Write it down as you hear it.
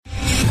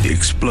The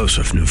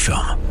explosive new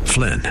film,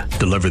 Flynn,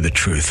 deliver the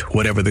truth,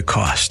 whatever the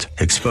cost,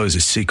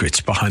 exposes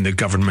secrets behind the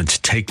government's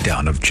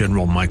takedown of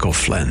General Michael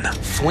Flynn.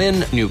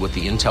 Flynn knew what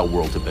the intel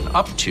world had been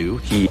up to.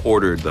 He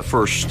ordered the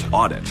first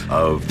audit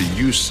of the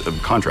use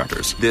of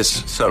contractors.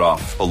 This set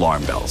off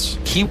alarm bells.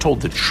 He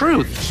told the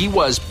truth. He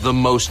was the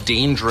most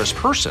dangerous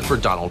person for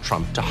Donald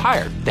Trump to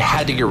hire. They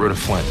had to get rid of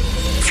Flynn.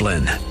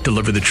 Flynn,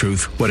 deliver the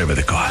truth, whatever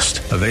the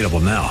cost. Available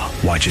now.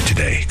 Watch it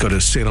today. Go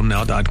to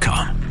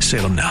salemnow.com.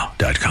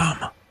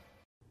 salemnow.com.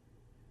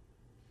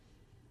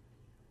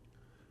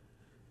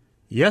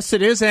 Yes,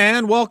 it is,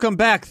 and welcome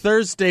back.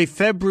 Thursday,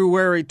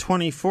 February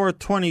 24th,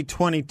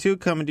 2022,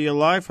 coming to you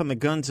live from the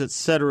Guns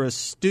Etc.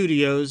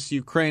 studios.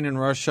 Ukraine and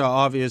Russia,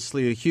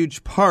 obviously a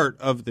huge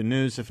part of the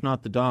news, if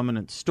not the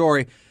dominant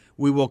story.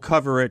 We will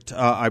cover it,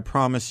 I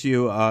promise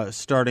you,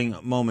 starting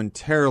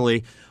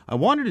momentarily. I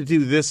wanted to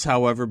do this,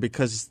 however,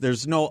 because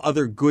there's no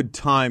other good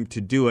time to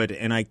do it,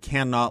 and I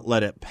cannot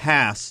let it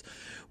pass.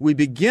 We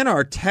begin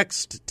our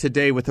text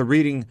today with a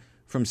reading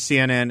from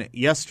CNN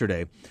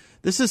yesterday.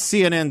 This is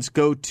CNN's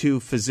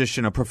go-to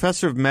physician, a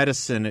professor of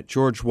medicine at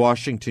George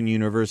Washington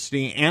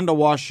University and a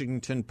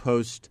Washington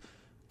Post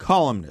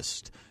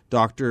columnist,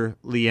 Dr.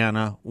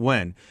 Leana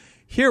Wen.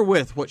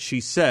 Herewith what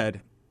she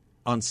said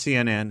on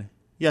CNN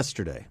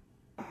yesterday.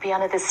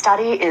 Brianna, this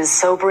study is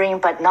sobering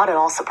but not at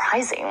all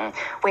surprising.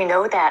 We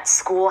know that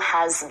school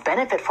has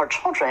benefit for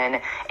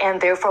children,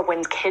 and therefore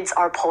when kids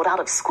are pulled out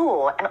of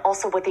school, and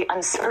also with the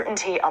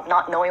uncertainty of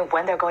not knowing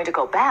when they're going to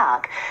go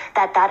back,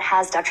 that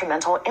has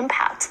detrimental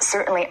impacts,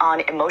 certainly on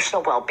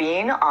emotional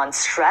well-being, on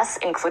stress,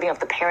 including of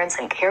the parents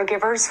and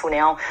caregivers who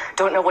now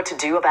don't know what to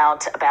do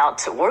about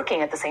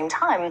working at the same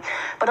time.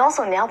 But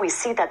also now we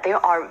see that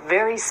there are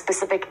very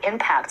specific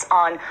impacts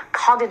on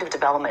cognitive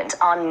development,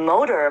 on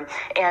motor,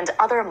 and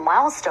other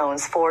milestones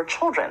for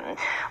children.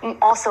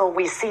 Also,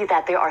 we see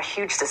that there are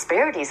huge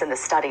disparities in the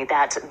study,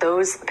 that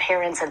those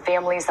parents and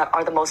families that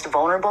are the most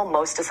vulnerable,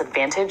 most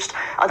disadvantaged,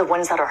 are the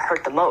ones that are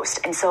hurt the most.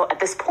 And so at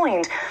this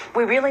point,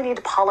 we really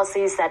need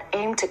policies that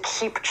aim to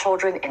keep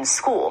children in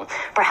school.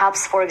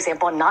 Perhaps, for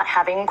example, not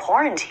having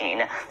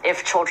quarantine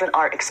if children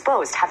are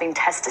exposed, having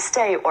test to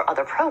stay or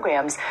other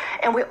programs.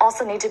 And we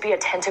also need to be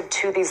attentive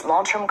to these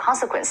long-term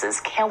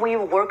consequences. Can we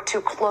work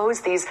to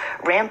close these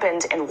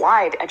rampant and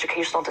wide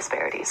educational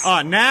disparities?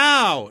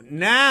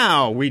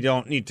 Now we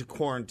don't need to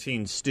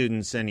quarantine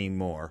students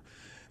anymore.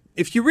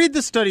 If you read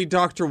the study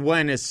Dr.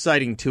 Wen is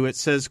citing to, it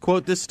says,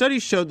 quote, "This study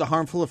showed the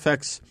harmful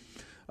effects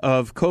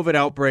of COVID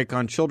outbreak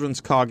on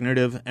children's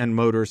cognitive and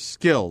motor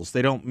skills."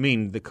 They don't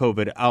mean the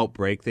COVID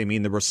outbreak. They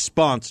mean the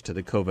response to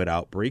the COVID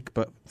outbreak,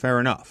 but fair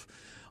enough.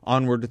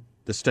 Onward,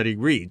 the study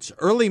reads,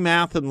 "Early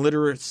math and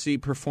literacy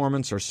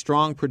performance are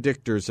strong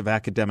predictors of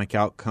academic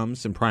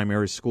outcomes in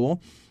primary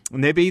school.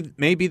 And they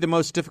may be the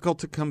most difficult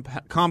to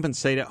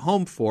compensate at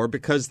home for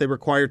because they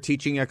require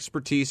teaching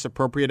expertise,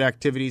 appropriate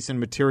activities and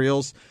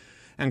materials,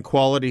 and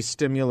quality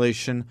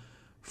stimulation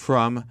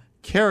from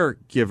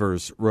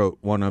caregivers," wrote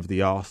one of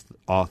the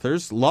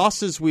authors.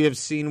 "Losses we have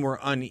seen were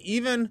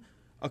uneven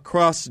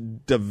across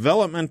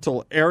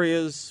developmental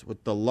areas,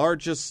 with the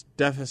largest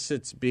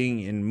deficits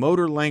being in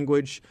motor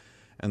language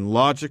and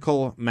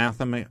logical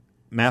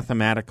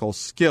mathematical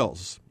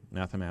skills.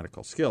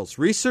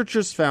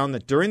 Researchers found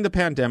that during the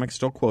pandemic,"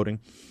 still quoting,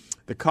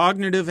 "the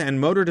cognitive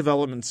and motor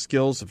development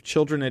skills of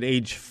children at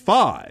age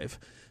 5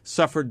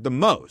 suffered the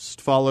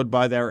most, followed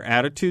by their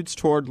attitudes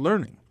toward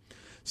learning.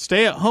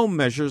 Stay-at-home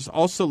measures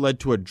also led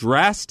to a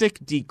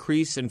drastic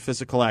decrease in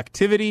physical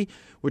activity,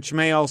 which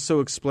may also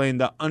explain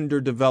the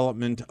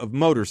underdevelopment of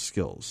motor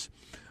skills.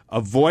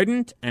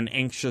 Avoidant and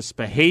anxious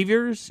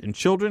behaviors in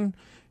children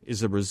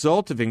is a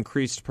result of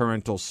increased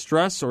parental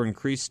stress or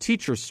increased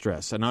teacher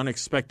stress. An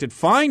unexpected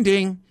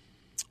finding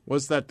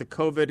was that the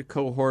COVID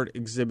cohort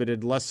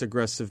exhibited less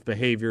aggressive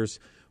behaviors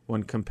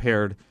when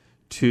compared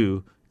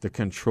to the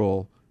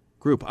control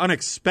group."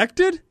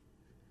 Unexpected?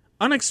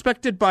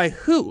 Unexpected by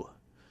who?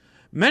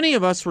 Many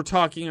of us were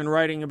talking and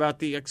writing about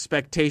the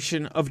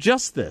expectation of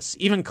just this,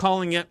 even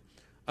calling it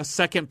a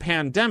second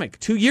pandemic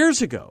 2 years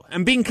ago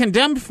and being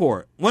condemned for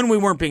it when we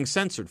weren't being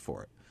censored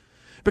for it.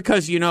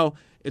 Because,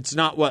 it's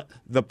not what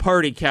the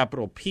party,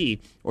 capital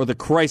P, or the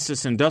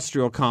crisis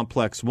industrial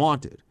complex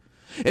wanted.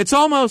 It's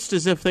almost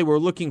as if they were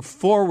looking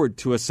forward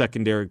to a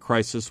secondary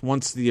crisis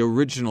once the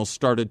original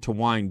started to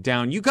wind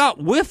down. You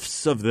got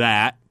whiffs of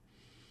that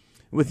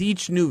with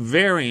each new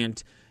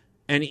variant,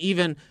 and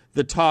even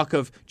the talk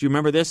of, do you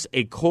remember this,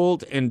 a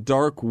cold and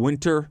dark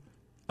winter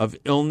of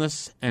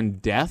illness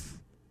and death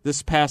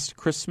this past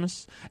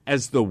Christmas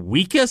as the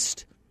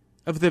weakest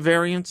of the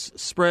variants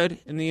spread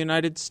in the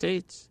United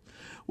States?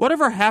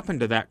 Whatever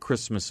happened to that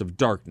Christmas of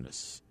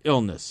darkness,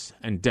 illness,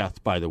 and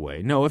death, by the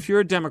way? No, if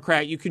you're a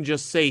Democrat, you can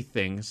just say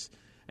things,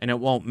 and it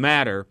won't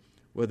matter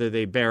whether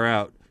they bear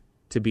out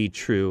to be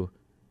true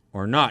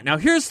or not. Now,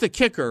 here's the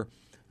kicker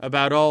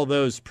about all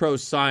those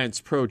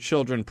pro-science,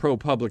 pro-children,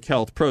 pro-public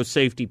health,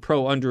 pro-safety,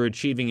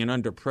 pro-underachieving, and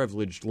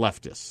underprivileged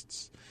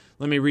leftists.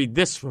 Let me read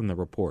this from the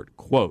report.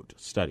 Quote,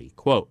 study,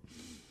 quote,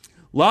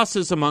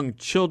 "Losses among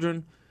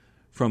children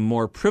from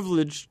more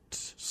privileged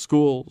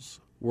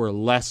schools were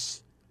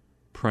less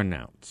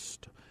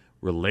pronounced.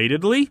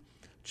 Relatedly,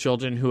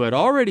 children who had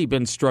already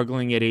been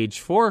struggling at age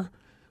 4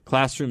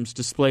 classrooms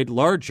displayed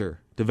larger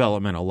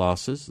developmental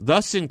losses,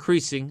 thus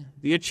increasing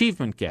the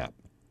achievement gap.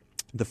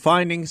 The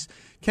findings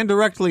can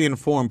directly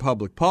inform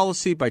public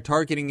policy by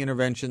targeting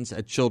interventions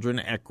at children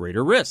at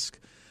greater risk.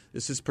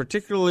 This is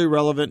particularly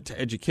relevant to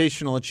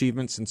educational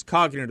achievement since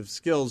cognitive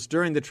skills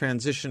during the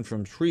transition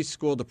from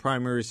preschool to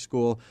primary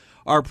school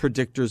are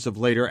predictors of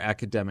later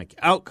academic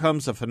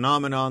outcomes, a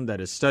phenomenon that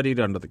is studied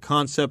under the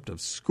concept of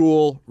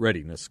school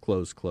readiness,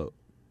 close quote.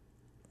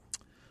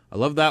 I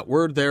love that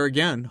word there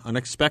again,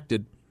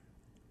 unexpected.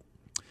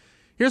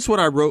 Here's what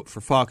I wrote for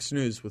Fox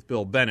News with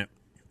Bill Bennett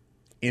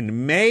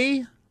in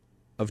May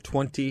of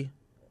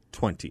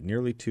 2020,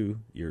 nearly 2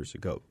 years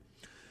ago.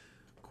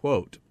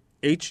 Quote,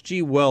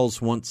 H.G.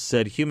 Wells once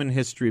said human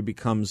history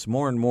becomes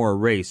more and more a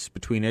race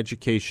between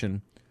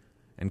education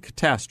and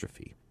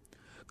catastrophe.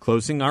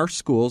 Closing our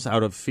schools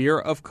out of fear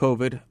of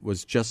COVID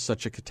was just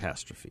such a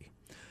catastrophe.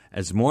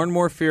 As more and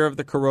more fear of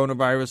the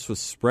coronavirus was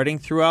spreading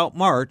throughout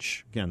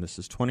March, again, this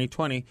is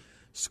 2020,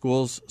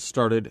 schools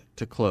started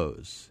to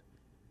close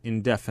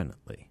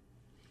indefinitely.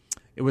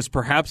 It was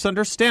perhaps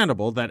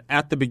understandable that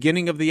at the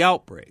beginning of the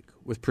outbreak,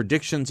 with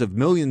predictions of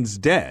millions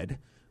dead,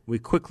 we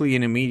quickly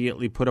and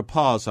immediately put a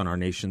pause on our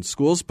nation's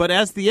schools. But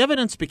as the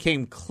evidence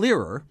became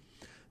clearer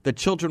that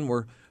children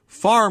were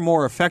far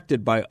more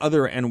affected by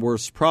other and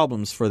worse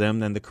problems for them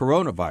than the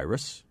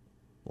coronavirus,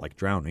 like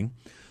drowning,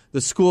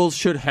 the schools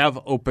should have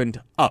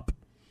opened up.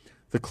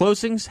 The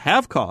closings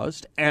have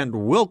caused and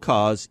will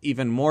cause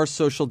even more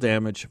social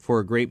damage for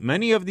a great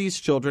many of these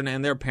children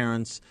and their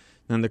parents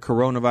than the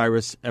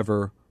coronavirus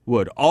ever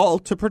would, all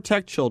to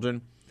protect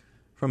children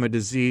from a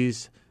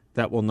disease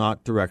that will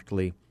not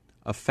directly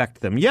affect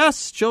them.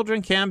 Yes,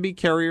 children can be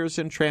carriers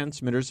and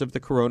transmitters of the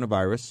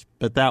coronavirus,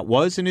 but that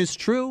was and is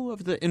true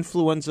of the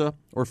influenza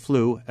or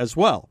flu as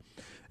well.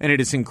 And it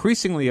is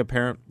increasingly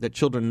apparent that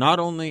children not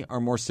only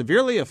are more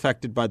severely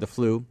affected by the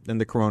flu than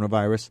the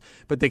coronavirus,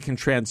 but they can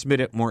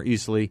transmit it more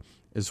easily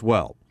as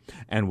well.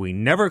 And we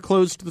never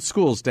closed the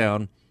schools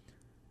down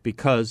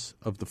because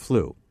of the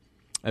flu.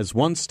 As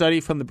one study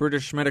from the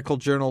British Medical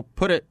Journal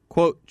put it,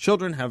 quote,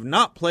 children have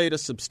not played a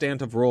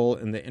substantive role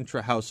in the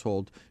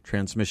intra-household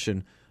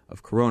transmission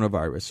of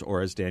coronavirus,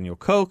 or as Daniel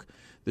Koch,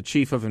 the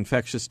chief of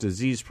infectious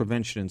disease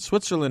prevention in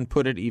Switzerland,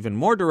 put it even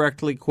more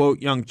directly,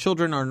 quote, young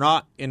children are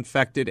not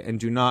infected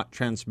and do not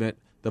transmit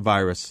the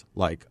virus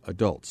like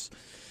adults.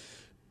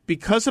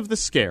 Because of the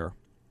scare,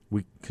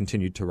 we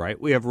continued to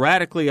write, we have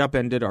radically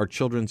upended our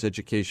children's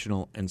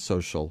educational and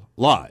social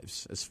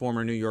lives. As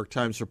former New York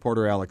Times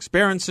reporter Alex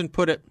Berenson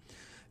put it,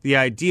 the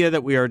idea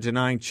that we are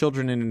denying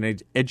children an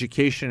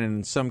education and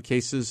in some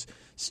cases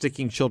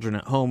sticking children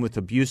at home with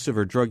abusive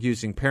or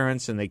drug-using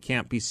parents and they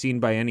can't be seen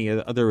by any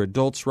other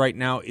adults right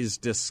now is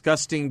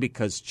disgusting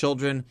because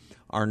children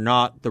are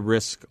not the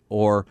risk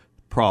or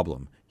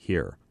problem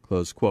here,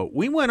 close quote.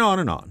 We went on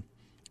and on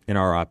in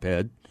our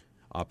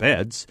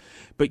op-eds,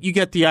 but you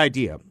get the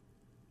idea.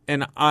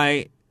 And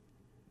I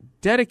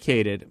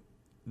dedicated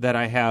that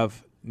I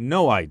have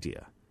no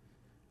idea.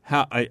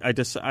 How I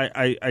just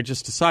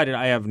decided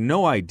I have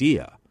no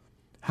idea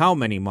how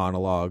many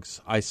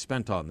monologues I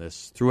spent on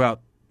this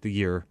throughout the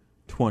year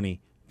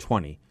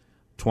 2020.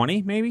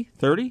 20, maybe?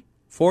 30?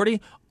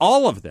 40?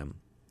 All of them,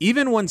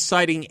 even when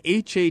citing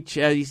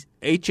HHS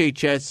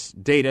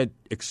data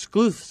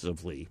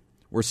exclusively,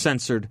 were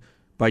censored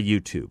by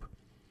YouTube.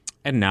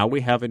 And now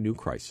we have a new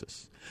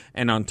crisis.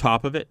 And on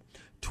top of it,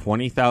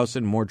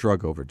 20,000 more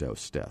drug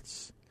overdose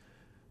deaths.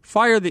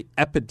 Fire the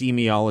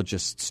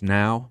epidemiologists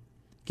now.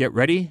 Get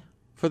ready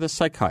for the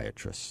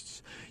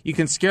psychiatrists. You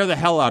can scare the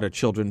hell out of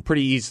children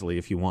pretty easily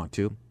if you want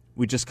to.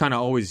 We just kind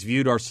of always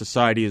viewed our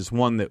society as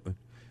one that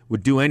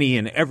would do any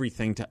and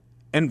everything to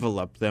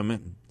envelop them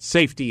in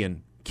safety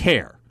and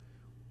care.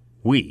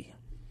 It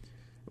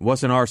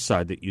wasn't our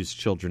side that used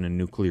children in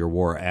nuclear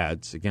war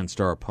ads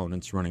against our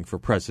opponents running for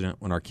president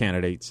when our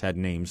candidates had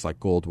names like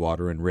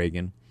Goldwater and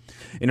Reagan.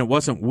 And it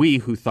wasn't we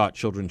who thought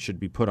children should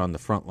be put on the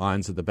front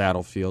lines of the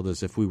battlefield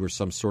as if we were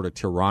some sort of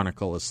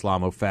tyrannical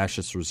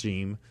Islamo-fascist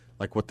regime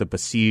like what the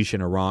Basij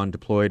in Iran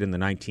deployed in the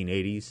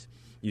 1980s,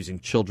 using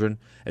children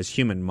as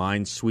human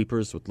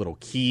minesweepers with little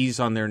keys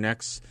on their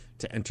necks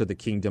to enter the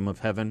kingdom of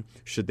heaven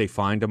should they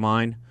find a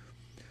mine.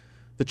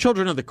 The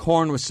Children of the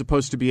Corn was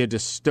supposed to be a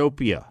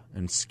dystopia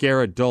and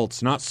scare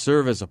adults, not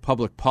serve as a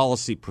public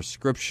policy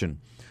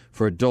prescription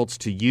for adults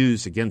to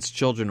use against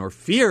children or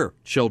fear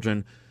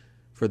children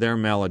for their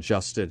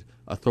maladjusted,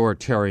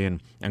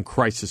 authoritarian, and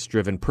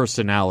crisis-driven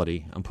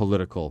personality and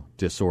political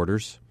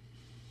disorders.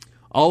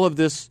 All of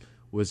this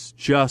was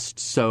just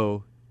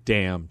so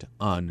damned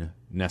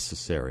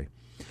unnecessary.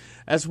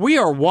 As we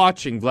are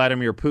watching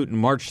Vladimir Putin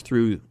march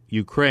through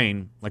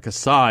Ukraine like a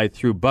scythe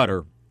through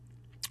butter,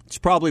 it's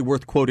probably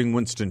worth quoting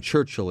Winston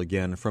Churchill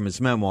again from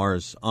his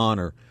memoirs,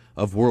 Honor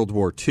of World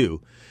War II.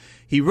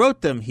 He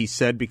wrote them, he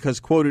said, because,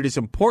 quote, it is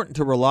important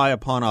to rely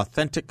upon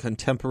authentic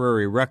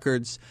contemporary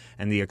records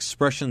and the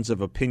expressions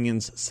of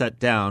opinions set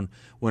down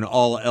when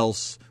all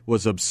else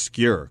was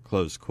obscure,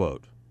 close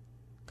quote.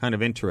 Kind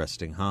of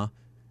interesting, huh?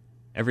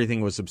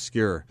 Everything was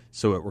obscure,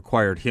 so it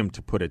required him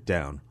to put it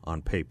down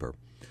on paper.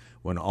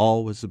 When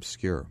all was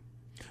obscure.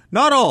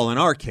 Not all in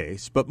our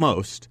case, but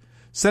most.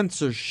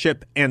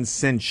 Censorship and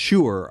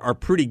censure are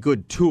pretty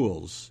good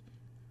tools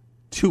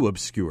to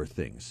obscure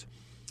things.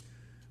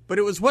 But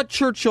it was what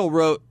Churchill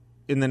wrote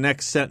in the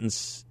next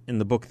sentence in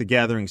the book The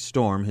Gathering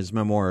Storm, his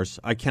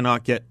memoirs, I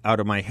cannot get out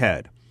of my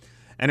head.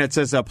 And it's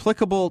as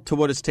applicable to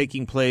what is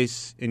taking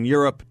place in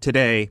Europe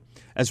today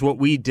as what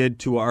we did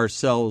to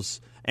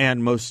ourselves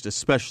and most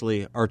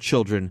especially our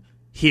children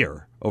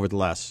here over the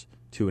last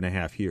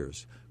 2.5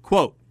 years.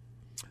 Quote,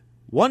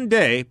 one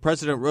day,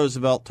 President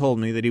Roosevelt told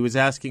me that he was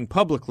asking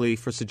publicly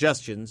for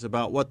suggestions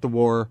about what the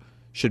war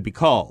should be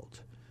called.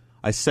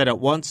 I said at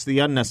once the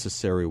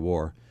unnecessary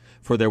war,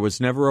 for there was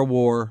never a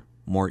war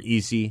more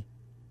easy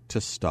to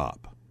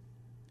stop.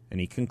 And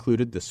he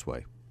concluded this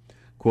way,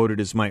 quote, it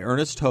is my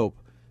earnest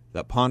hope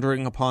that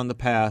pondering upon the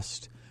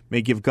past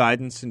may give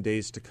guidance in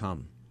days to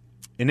come,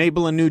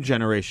 enable a new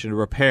generation to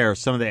repair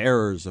some of the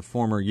errors of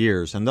former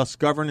years, and thus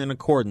govern in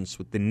accordance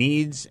with the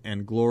needs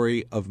and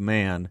glory of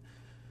man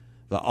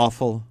the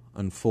awful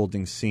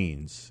unfolding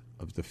scenes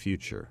of the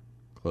future,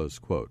 close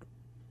quote.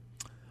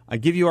 I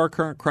give you our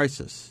current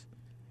crisis,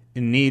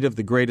 in need of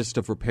the greatest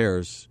of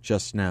repairs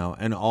just now,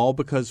 and all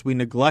because we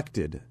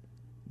neglected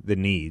the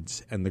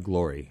needs and the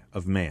glory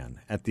of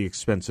man at the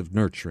expense of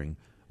nurturing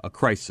a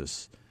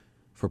crisis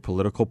for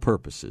political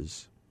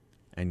purposes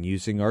and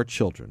using our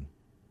children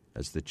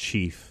as the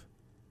chief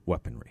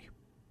weaponry.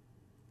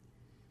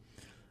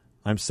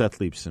 I'm Seth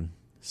Leibson,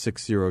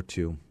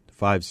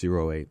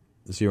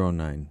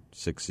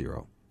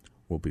 602-508-0960.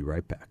 We'll be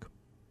right back.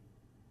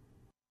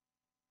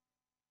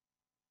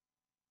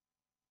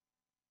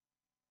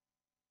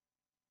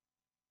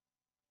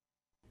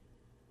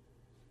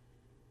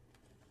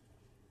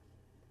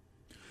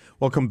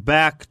 Welcome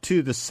back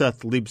to the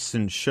Seth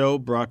Leibson Show,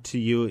 brought to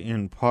you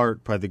in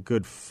part by the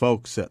good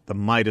folks at the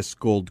Midas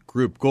Gold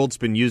Group. Gold's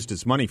been used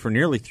as money for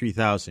nearly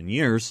 3,000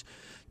 years.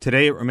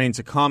 Today it remains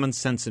a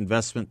common-sense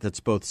investment that's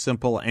both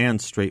simple and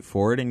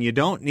straightforward, and you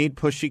don't need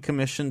pushy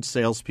commissioned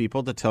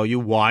salespeople to tell you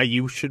why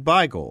you should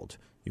buy gold.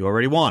 You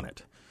already want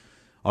it.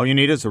 All you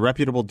need is a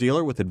reputable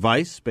dealer with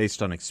advice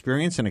based on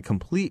experience and a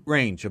complete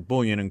range of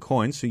bullion and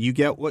coins, so you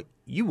get what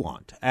you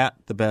want at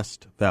the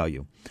best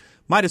value.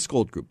 Midas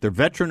Gold Group. They're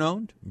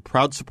veteran-owned,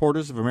 proud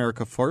supporters of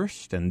America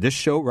First, and this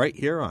show right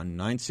here on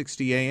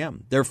 960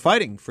 AM. They're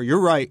fighting for your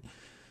right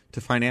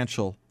to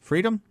financial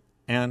freedom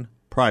and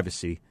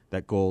privacy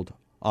that gold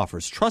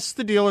offers. Trust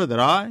the dealer that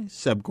I,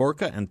 Seb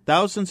Gorka, and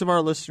thousands of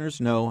our listeners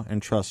know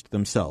and trust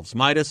themselves.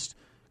 Midas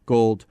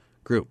Gold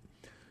Group.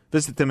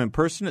 Visit them in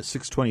person at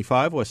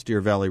 625 West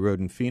Deer Valley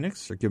Road in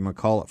Phoenix, or give them a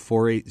call at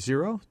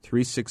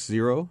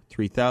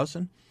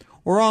 480-360-3000,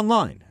 or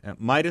online at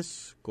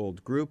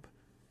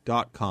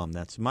MidasGoldGroup.com.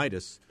 That's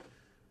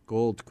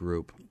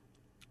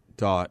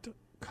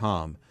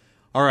MidasGoldGroup.com.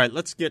 All right,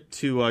 let's get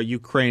to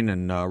Ukraine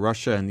and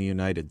Russia and the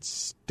United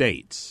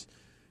States.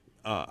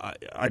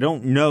 I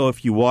don't know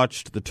if you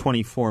watched the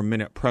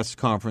 24-minute press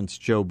conference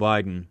Joe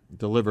Biden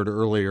delivered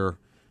earlier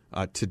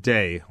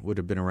today. Would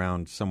have been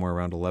around somewhere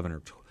around 11 or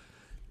 12.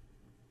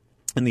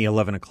 In the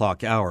 11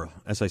 o'clock hour.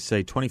 As I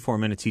say, 24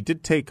 minutes. He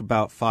did take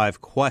about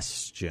 5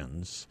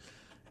 questions,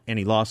 and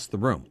he lost the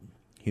room.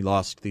 He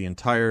lost the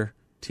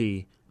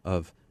entirety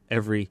of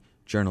every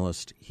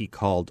journalist he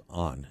called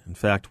on. In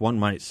fact, one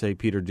might say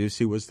Peter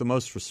Doocy was the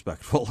most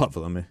respectful of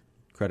them.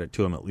 Credit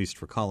to him at least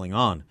for calling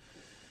on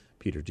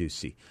Peter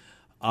Doocy.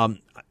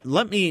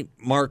 Let me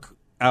mark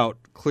out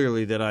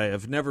clearly that I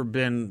have never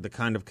been the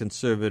kind of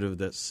conservative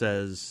that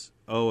says,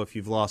 oh, if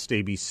you've lost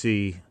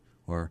ABC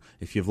or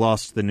if you've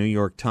lost the New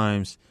York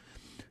Times,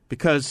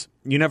 because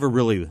you never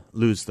really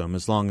lose them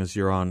as long as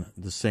you're on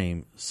the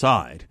same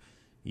side.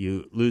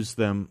 You lose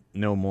them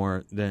no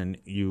more than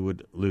you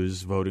would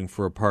lose voting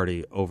for a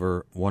party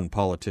over one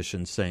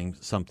politician saying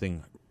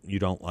something you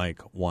don't like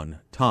one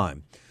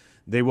time.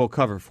 They will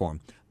cover for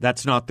him.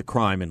 That's not the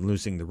crime in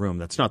losing the room.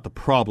 That's not the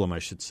problem, I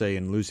should say,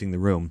 in losing the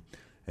room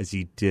as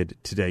he did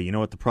today. You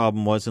know what the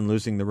problem was in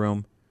losing the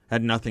room? It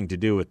had nothing to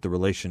do with the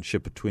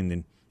relationship between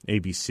the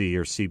ABC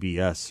or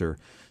CBS or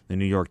the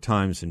New York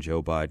Times and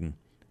Joe Biden.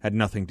 It had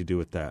nothing to do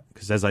with that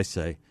because, as I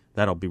say,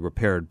 that'll be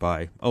repaired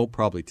by,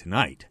 probably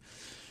tonight.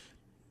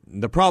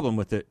 The problem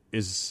with it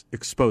is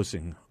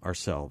exposing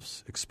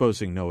ourselves,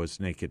 exposing Noah's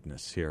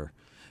nakedness here,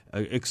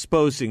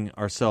 exposing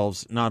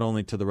ourselves not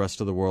only to the rest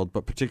of the world,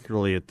 but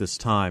particularly at this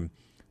time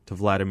to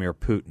Vladimir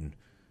Putin.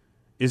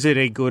 Is it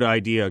a good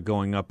idea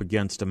going up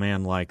against a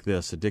man like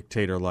this, a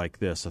dictator like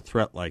this, a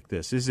threat like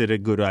this? Is it a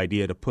good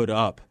idea to put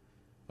up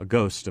a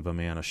ghost of a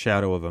man, a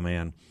shadow of a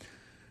man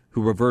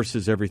who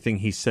reverses everything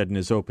he said in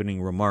his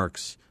opening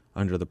remarks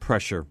under the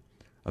pressure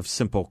of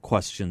simple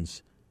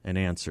questions and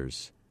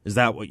answers? Is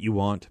that what you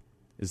want?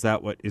 Is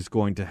that what is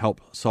going to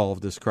help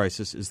solve this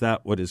crisis? Is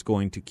that what is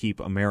going to keep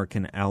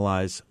American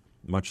allies,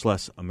 much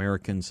less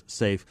Americans,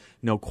 safe?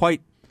 No,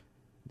 quite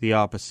the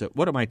opposite.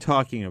 What am I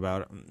talking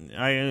about?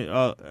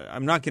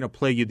 I'm not going to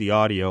play you the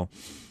audio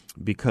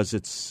because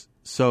it's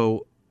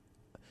so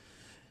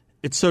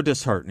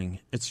disheartening.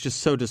 It's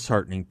just so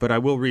disheartening. But I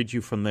will read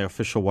you from the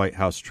official White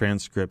House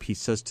transcript. He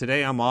says,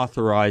 today I'm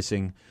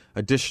authorizing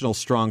additional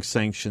strong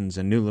sanctions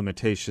and new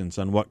limitations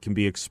on what can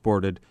be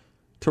exported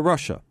to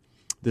Russia.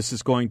 This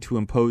is going to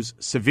impose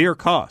severe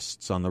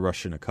costs on the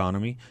Russian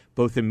economy,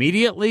 both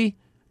immediately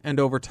and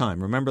over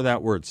time. Remember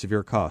that word,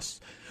 severe costs.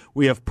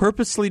 We have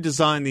purposely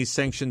designed these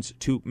sanctions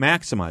to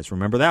maximize,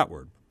 remember that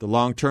word, the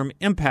long-term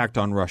impact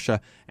on Russia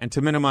and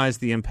to minimize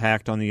the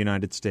impact on the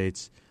United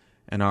States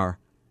and our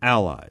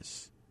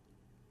allies.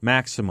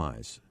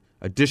 Maximize.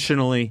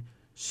 Additionally,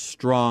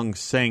 strong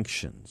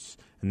sanctions.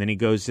 And then he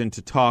goes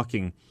into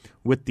talking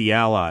with the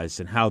allies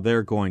and how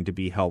they're going to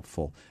be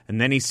helpful. And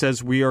then he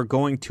says we are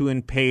going to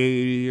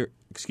impose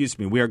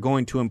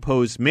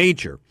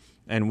major,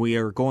 and we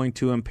are going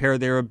to impair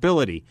their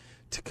ability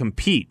to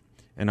compete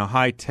in a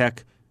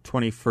high-tech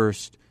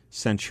 21st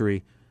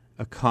century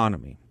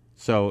economy.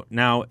 So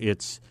now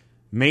it's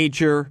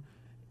major,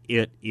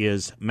 it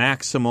is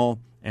maximal,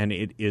 and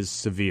it is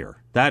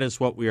severe. That is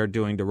what we are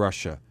doing to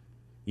Russia.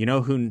 You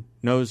know who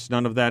knows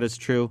none of that is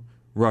true?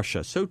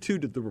 Russia. So too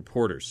did the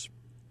reporters.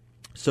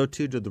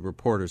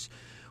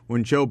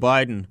 When Joe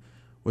Biden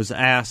was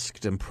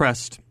asked and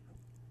pressed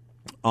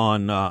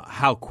on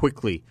how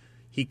quickly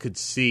he could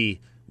see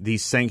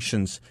these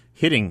sanctions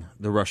hitting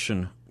the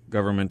Russian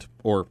government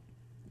or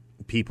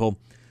people,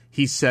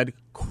 he said,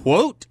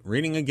 quote,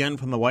 reading again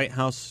from the White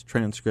House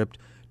transcript,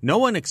 no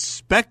one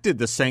expected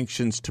the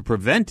sanctions to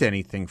prevent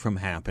anything from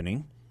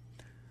happening.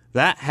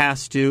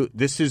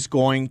 This is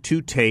going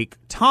to take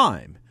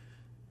time.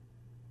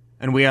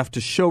 And we have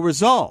to show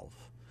resolve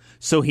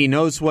so he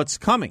knows what's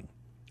coming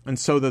and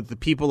so that the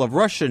people of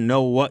Russia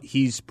know what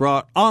he's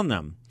brought on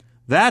them.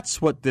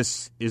 That's what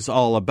this is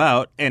all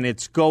about, and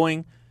it's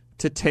going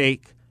to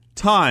take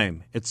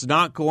time. It's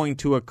not going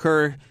to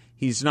occur.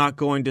 He's not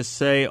going to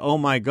say, oh,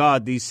 my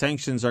God, these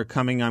sanctions are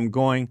coming. I'm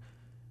going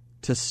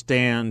to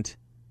stand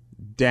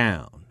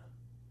down.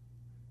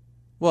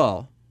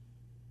 Well,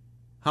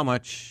 how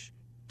much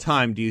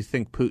time do you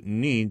think Putin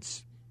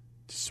needs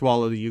to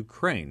swallow the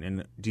Ukraine?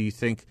 And do you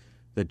think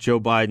that Joe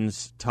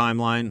Biden's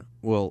timeline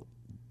will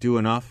do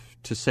enough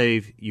to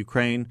save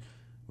Ukraine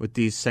with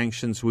these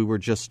sanctions we were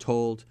just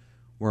told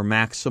were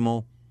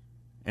maximal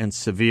and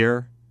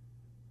severe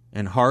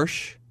and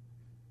harsh?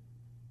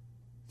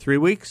 3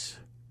 weeks?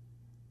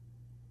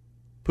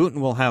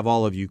 Putin will have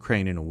all of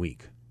Ukraine in a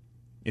week,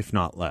 if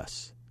not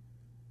less.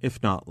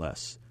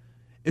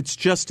 It's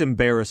just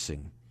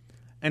embarrassing.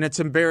 And it's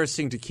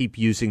embarrassing to keep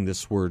using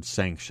this word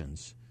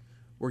sanctions.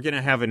 We're going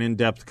to have an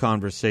in-depth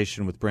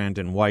conversation with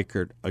Brandon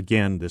Weichert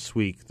again this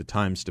week. The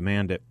times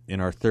demand it in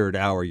our third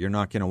hour. You're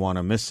not going to want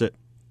to miss it.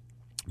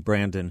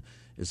 Brandon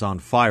is on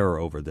fire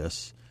over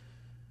this.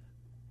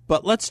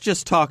 But let's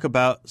just talk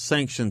about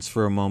sanctions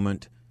for a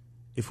moment,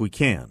 if we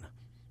can.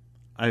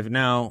 I've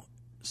now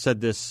said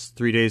this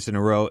 3 days in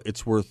a row.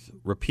 It's worth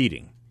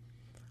repeating.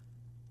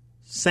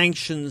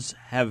 Sanctions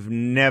have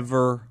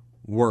never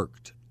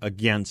worked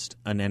against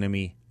an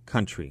enemy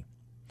country.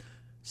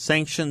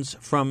 Sanctions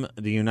from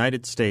the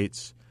United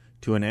States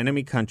to an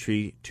enemy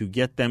country to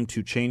get them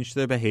to change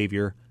their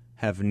behavior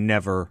have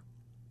never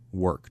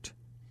worked.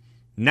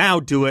 Now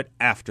do it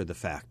after the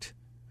fact.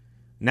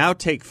 Now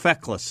take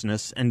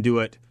fecklessness and do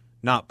it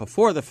not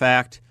before the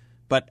fact,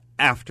 but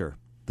after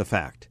the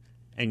fact.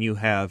 And you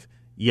have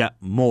yet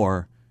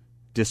more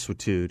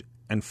desuetude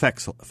and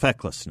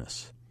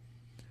fecklessness.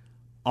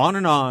 On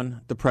and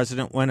on, the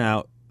president went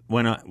about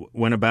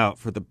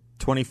for the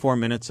 24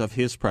 minutes of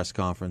his press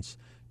conference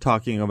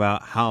talking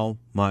about how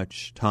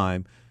much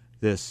time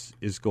this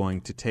is going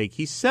to take.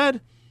 He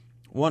said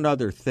one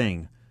other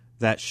thing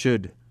that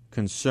should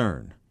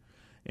concern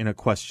in a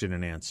question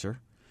and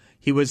answer.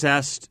 He was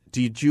asked,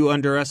 did you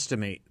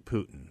underestimate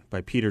Putin, by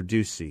Peter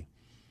Doocy?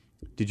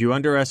 Did you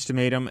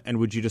underestimate him, and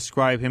would you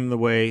describe him the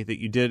way that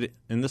you did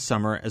in the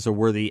summer as a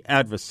worthy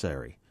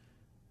adversary?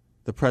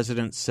 The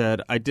president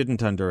said, I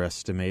didn't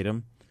underestimate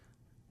him.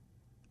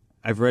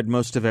 I've read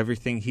most of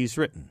everything he's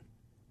written.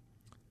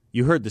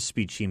 You heard the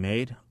speech he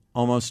made,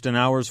 almost an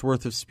hour's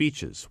worth of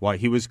speeches, why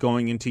he was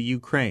going into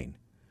Ukraine.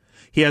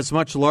 He has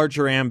much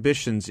larger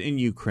ambitions in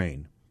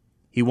Ukraine.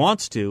 He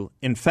wants to,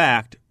 in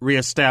fact,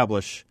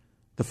 reestablish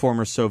the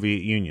former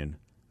Soviet Union.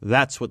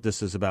 That's what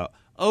this is about.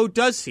 Oh,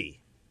 does he?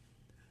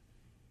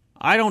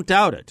 I don't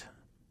doubt it.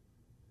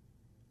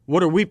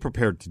 What are we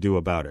prepared to do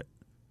about it?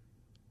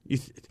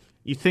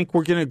 You think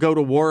we're going to go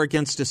to war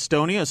against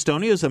Estonia?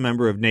 Estonia is a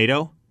member of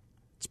NATO.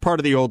 It's part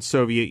of the old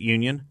Soviet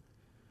Union.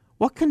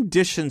 What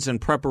conditions and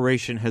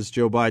preparation has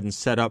Joe Biden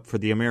set up for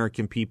the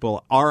American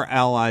people, our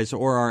allies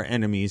or our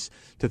enemies,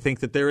 to think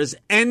that there is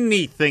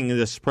anything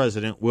this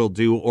president will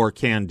do or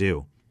can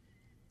do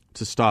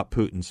to stop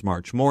Putin's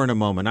march? More in a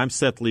moment. I'm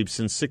Seth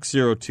Leibson,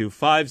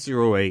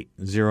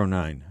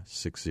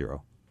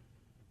 602-508-0960.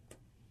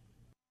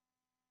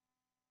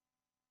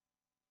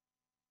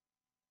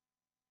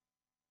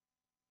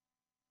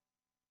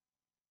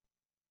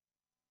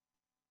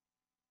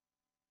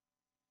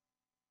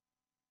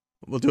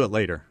 We'll do it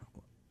later.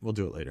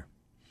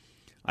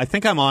 I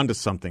think I'm on to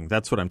something.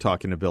 That's what I'm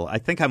talking to Bill. I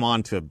think I'm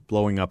on to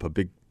blowing up a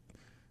big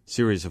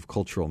series of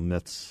cultural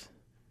myths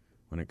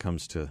when it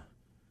comes to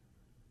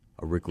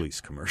a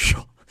Wrigley's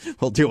commercial.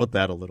 We'll deal with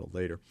that a little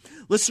later.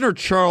 Listener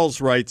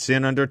Charles writes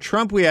in, under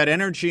Trump, we had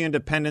energy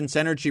independence,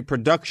 energy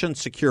production,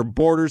 secure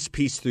borders,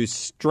 peace through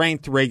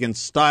strength, Reagan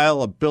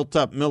style, a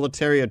built-up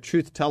military, a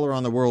truth teller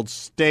on the world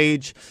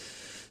stage,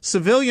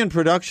 civilian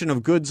production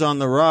of goods on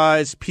the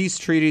rise, peace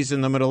treaties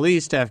in the Middle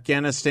East,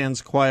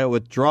 Afghanistan's quiet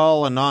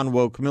withdrawal, a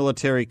non-woke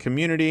military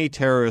community,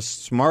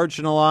 terrorists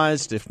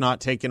marginalized, if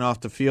not taken off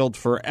the field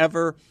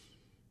forever,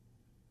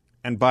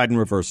 and Biden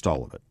reversed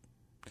all of it.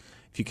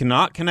 If you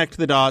cannot connect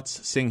the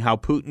dots, seeing how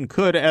Putin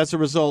could, as a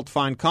result,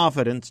 find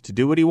confidence to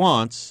do what he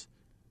wants,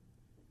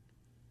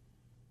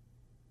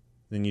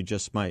 then you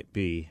just might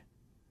be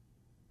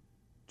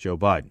Joe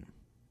Biden.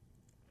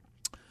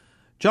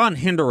 John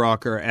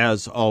Hinderaker,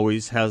 as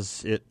always,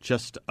 has it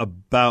just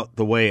about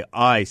the way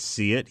I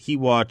see it. He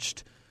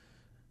watched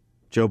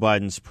Joe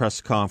Biden's press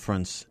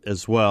conference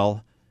as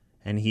well,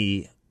 and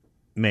he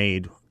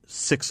made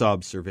 6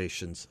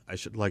 observations I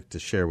should like to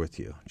share with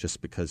you,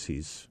 just because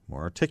he's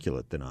more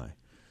articulate than I.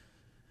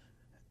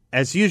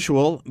 As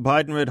usual,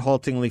 Biden read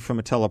haltingly from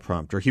a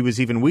teleprompter. He was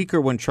even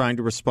weaker when trying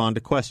to respond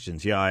to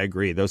questions. Yeah, I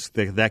agree.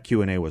 That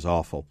Q&A was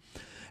awful.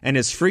 And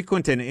his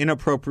frequent and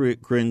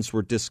inappropriate grins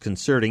were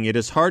disconcerting. It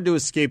is hard to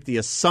escape the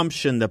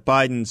assumption that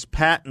Biden's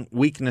patent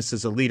weakness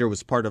as a leader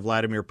was part of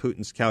Vladimir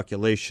Putin's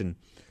calculation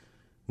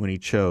when he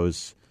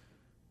chose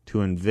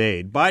to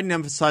invade. Biden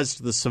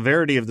emphasized the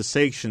severity of the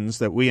sanctions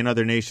that we and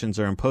other nations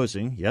are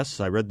imposing. Yes,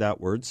 I read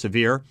that word,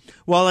 severe,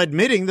 while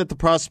admitting that the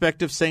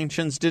prospect of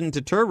sanctions didn't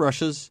deter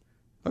Russia's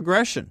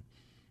aggression.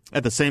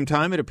 At the same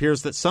time, it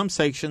appears that some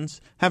sanctions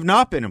have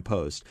not been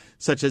imposed,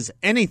 such as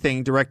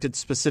anything directed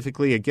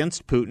specifically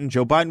against Putin.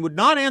 Joe Biden would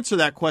not answer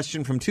that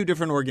question from 2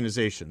 different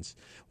organizations.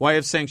 Why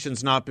have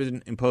sanctions not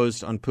been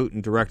imposed on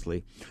Putin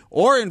directly?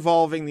 Or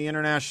involving the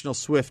international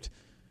SWIFT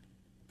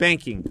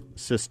banking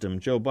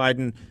system. Joe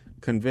Biden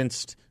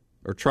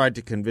tried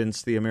to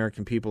convince the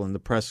American people and the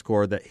press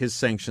corps that his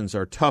sanctions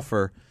are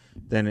tougher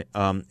than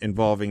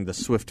involving the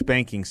SWIFT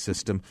banking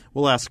system.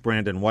 We'll ask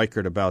Brandon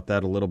Weichert about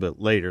that a little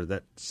bit later.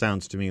 That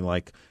sounds to me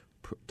like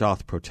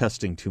Doth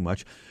protesting too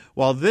much.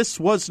 While this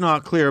was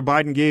not clear,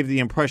 Biden gave the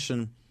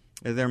impression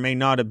that there may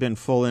not have been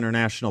full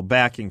international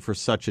backing for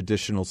such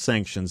additional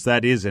sanctions.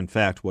 That is, in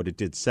fact, what it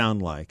did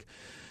sound like.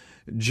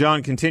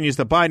 John continues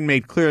that Biden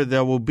made clear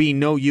there will be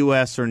no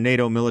U.S. or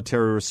NATO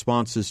military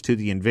responses to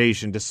the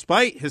invasion.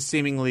 Despite his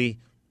seemingly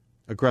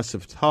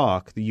aggressive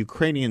talk, the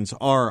Ukrainians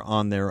are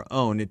on their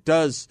own. It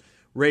does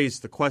raise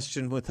the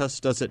question with us,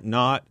 does it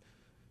not?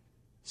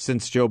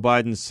 Since Joe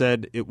Biden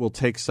said it will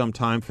take some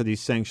time for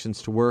these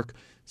sanctions to work,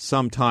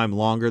 some time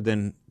longer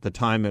than the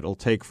time it'll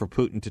take for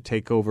Putin to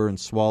take over and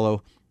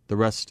swallow the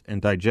rest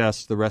and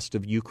digest the rest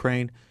of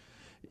Ukraine.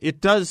 It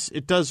does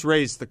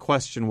raise the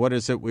question, what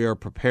is it we are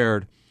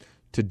prepared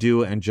to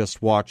do and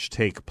just watch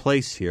take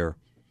place here?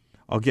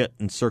 I'll get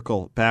and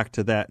circle back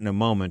to that in a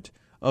moment.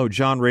 Oh,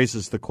 John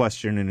raises the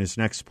question in his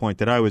next point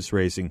that I was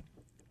raising.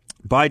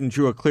 Biden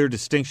drew a clear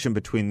distinction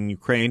between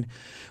Ukraine,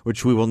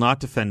 which we will not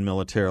defend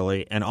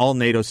militarily, and all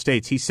NATO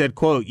states. He said,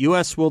 quote,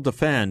 U.S. will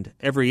defend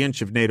every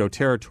inch of NATO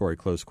territory,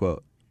 close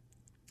quote.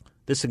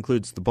 This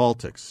includes the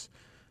Baltics.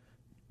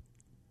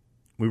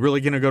 We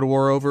really going to go to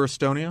war over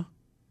Estonia?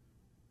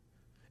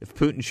 If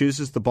Putin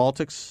chooses the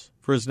Baltics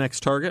for his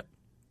next target?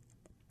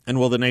 And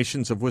will the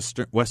nations of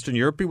Western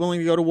Europe be willing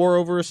to go to war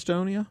over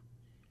Estonia?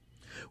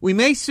 We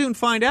may soon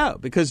find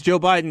out, because Joe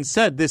Biden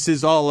said this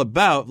is all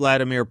about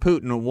Vladimir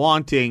Putin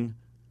wanting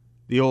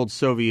the old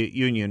Soviet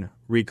Union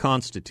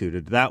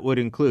reconstituted. That would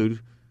include,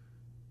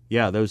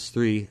 those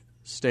 3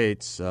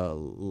 states,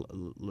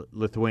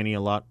 Lithuania,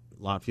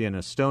 Latvia, and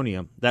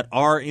Estonia, that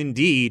are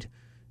indeed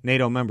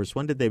NATO members.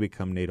 When did they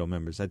become NATO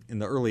members? In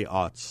the early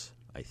aughts,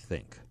 I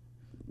think.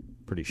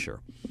 Pretty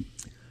sure.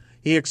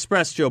 He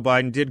expressed, Joe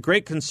Biden, did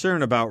great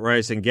concern about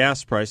rising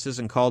gas prices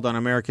and called on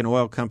American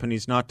oil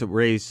companies not to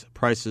raise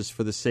prices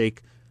for the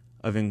sake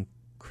of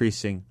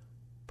increasing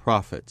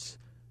profits.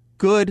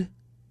 Good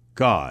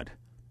God.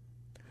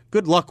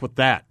 Good luck with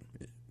that,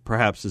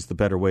 perhaps is the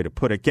better way to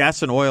put it.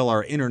 Gas and oil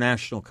are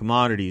international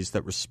commodities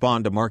that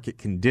respond to market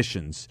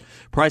conditions.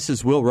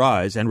 Prices will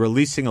rise, and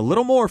releasing a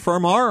little more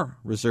from our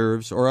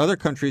reserves or other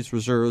countries'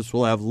 reserves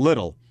will have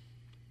little,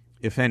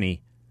 if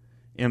any,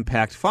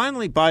 impact.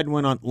 Finally, Biden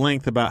went on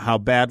length about how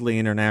badly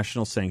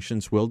international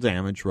sanctions will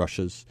damage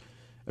Russia's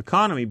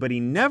economy, but he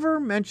never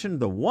mentioned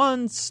the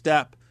one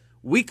step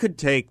we could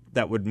take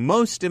that would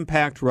most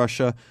impact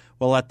Russia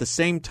while at the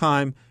same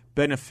time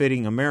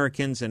benefiting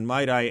Americans and,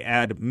 might I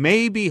add,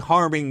 maybe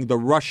harming the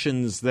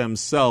Russians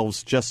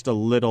themselves just a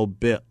little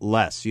bit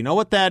less. You know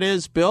what that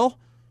is, Bill?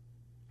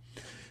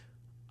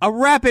 A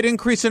rapid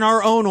increase in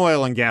our own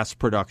oil and gas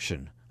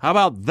production. How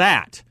about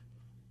that?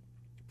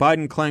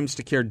 Biden claims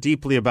to care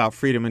deeply about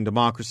freedom and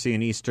democracy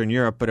in Eastern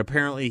Europe, but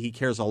apparently he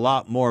cares a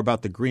lot more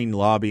about the Green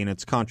Lobby and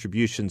its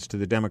contributions to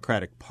the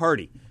Democratic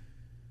Party.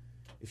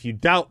 If you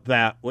doubt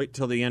that, wait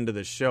till the end of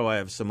the show. I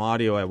have some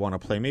audio I want to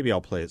play. Maybe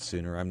I'll play it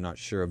sooner. I'm not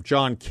sure. Of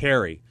John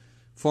Kerry,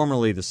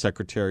 formerly the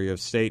Secretary of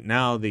State,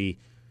 now the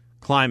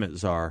climate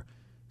czar,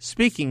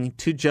 speaking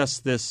to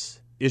just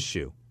this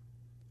issue.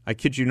 I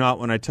kid you not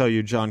when I tell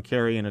you John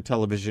Kerry in a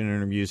television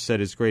interview said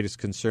his greatest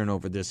concern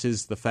over this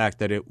is the fact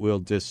that it will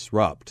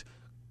disrupt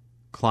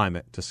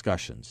climate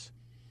discussions.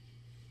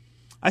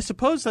 I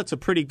suppose that's a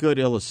pretty good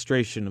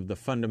illustration of the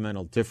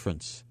fundamental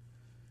difference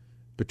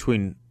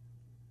between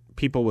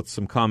people with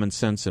some common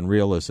sense and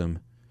realism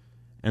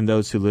and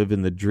those who live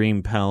in the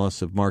dream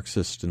palace of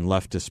Marxist and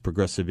leftist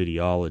progressive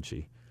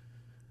ideology.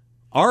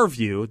 Our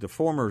view, the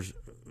former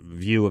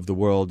view of the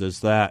world,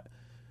 is that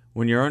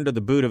when you're under the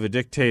boot of a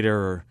dictator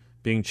or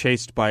being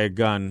chased by a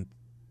gun,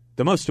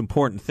 the most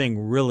important thing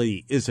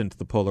really isn't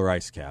the polar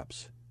ice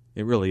caps.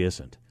 It really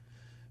isn't.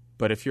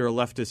 But if you're a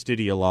leftist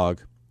ideologue,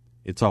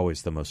 it's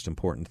always the most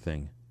important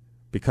thing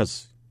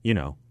because,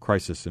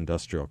 crisis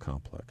industrial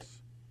complex.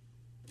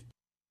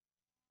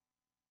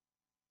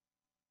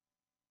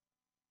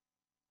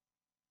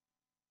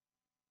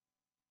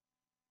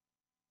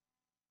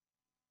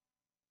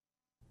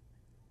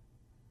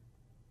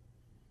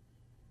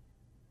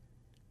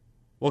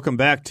 Welcome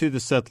back to the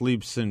Seth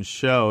Leibsohn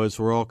Show as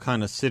we're all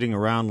kind of sitting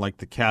around like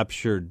the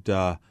captured,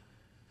 the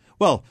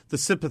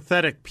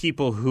sympathetic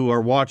people who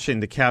are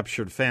watching the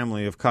captured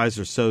family of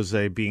Kaiser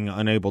Soze being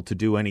unable to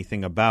do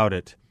anything about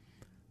it,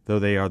 though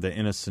they are the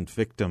innocent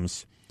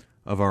victims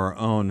of our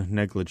own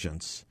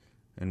negligence.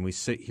 And we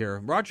sit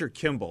here. Roger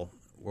Kimball,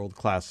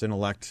 world-class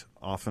intellect,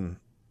 often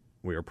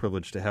we are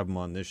privileged to have him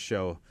on this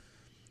show,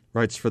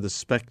 writes for The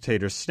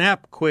Spectator.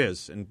 Snap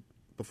quiz. And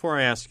before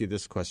I ask you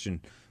this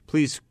question,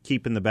 please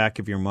keep in the back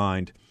of your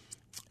mind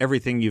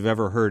everything you've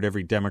ever heard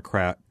every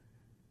Democrat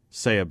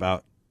say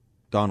about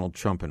Donald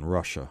Trump and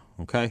Russia,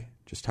 okay?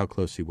 Just how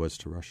close he was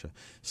to Russia.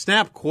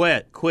 Snap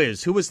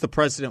quiz. Who was the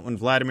president when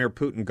Vladimir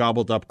Putin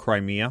gobbled up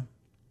Crimea?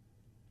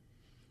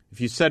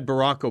 If you said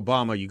Barack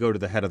Obama, you go to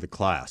the head of the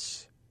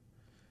class.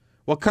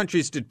 What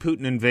countries did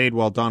Putin invade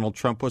while Donald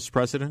Trump was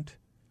president?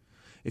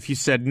 If you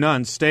said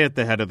none, stay at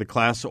the head of the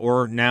class,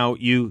 or now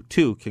you,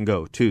 too, can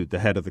go to the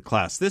head of the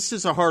class. This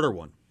is a harder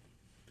one.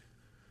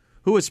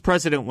 Who was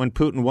president when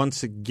Putin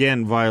once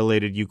again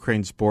violated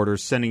Ukraine's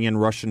borders, sending in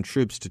Russian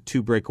troops to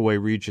 2 breakaway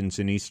regions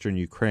in eastern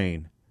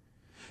Ukraine?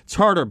 It's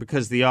harder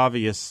because the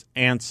obvious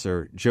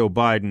answer, Joe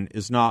Biden,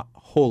 is not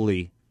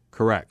wholly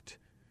correct.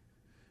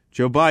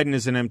 Joe Biden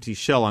is an empty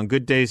shell. On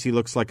good days, he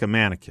looks like a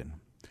mannequin.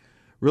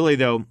 Really,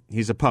 though,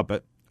 he's a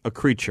puppet, a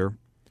creature,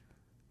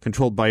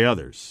 controlled by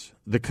others,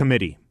 the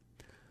committee.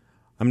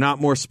 I'm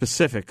not more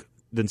specific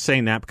than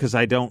saying that because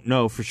I don't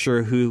know for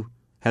sure who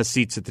has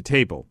seats at the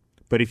table.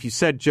 But if you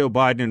said Joe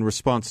Biden in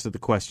response to the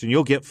question,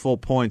 you'll get full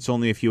points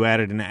only if you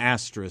added an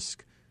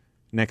asterisk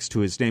next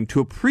to his name. To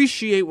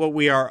appreciate what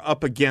we are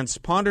up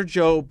against, ponder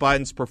Joe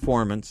Biden's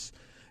performance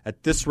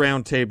at this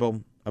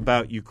roundtable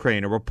about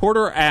Ukraine. A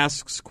reporter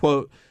asks,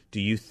 quote, "Do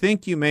you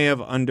think you may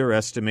have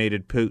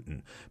underestimated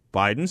Putin?"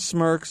 Biden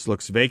smirks,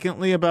 looks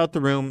vacantly about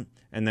the room,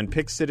 and then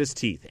picks at his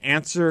teeth.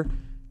 Answer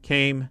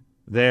came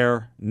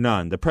there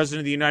none. The President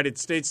of the United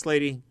States,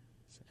 ladies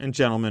and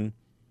gentlemen,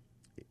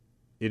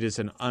 it is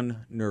an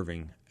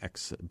unnerving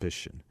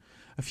exhibition.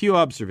 A few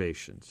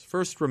observations.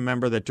 First,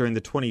 remember that during the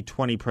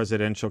 2020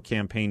 presidential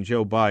campaign,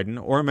 Joe Biden,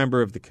 or a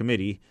member of the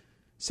committee,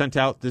 sent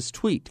out this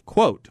tweet,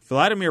 quote,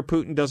 "Vladimir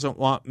Putin doesn't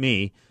want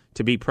me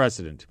to be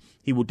president.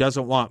 He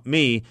doesn't want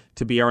me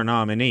to be our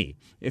nominee.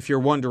 If you're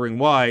wondering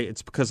why,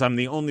 it's because I'm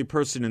the only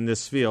person in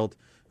this field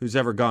who's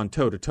ever gone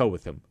toe-to-toe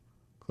with him,"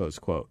 close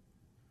quote.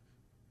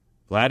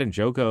 Vlad and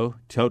Joe go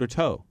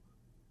toe-to-toe.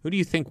 Who do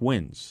you think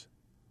wins?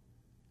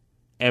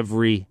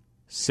 Every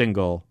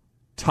single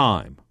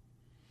time.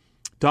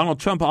 Donald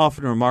Trump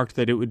often remarked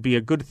that it would be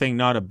a good thing,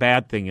 not a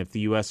bad thing, if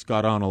the U.S.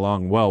 got on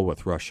along well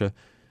with Russia,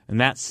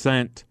 and that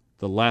sent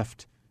the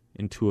left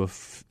into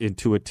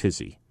a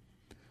tizzy.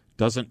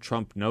 Doesn't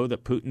Trump know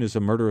that Putin is a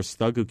murderous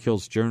thug who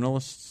kills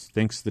journalists,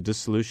 thinks the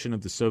dissolution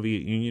of the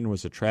Soviet Union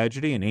was a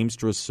tragedy, and aims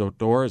to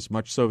restore as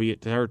much Soviet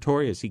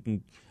territory as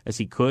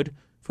he could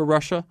for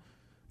Russia?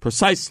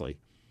 Precisely.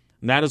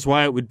 And that is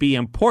why it would be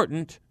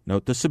important,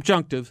 note the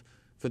subjunctive,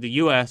 for the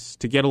U.S.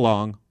 to get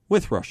along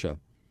with Russia.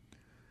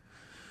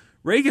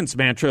 Reagan's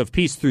mantra of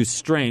peace through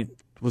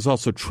strength was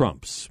also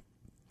Trump's,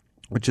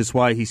 which is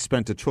why he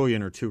spent $1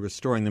 trillion or $2 trillion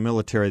restoring the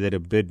military that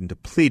had been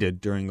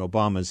depleted during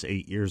Obama's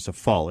 8 years of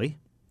folly,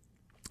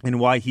 and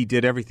why he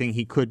did everything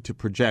he could to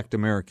project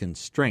American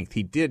strength.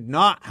 He did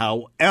not,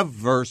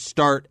 however,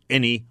 start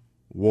any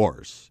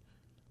wars.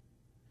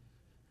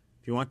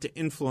 If you want to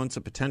influence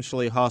a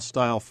potentially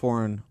hostile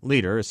foreign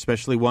leader,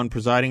 especially one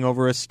presiding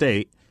over a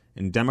state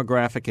in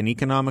demographic and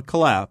economic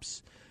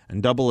collapse,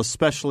 and double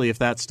especially if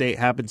that state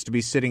happens to be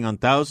sitting on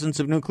thousands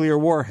of nuclear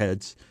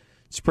warheads,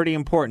 it's pretty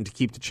important to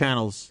keep the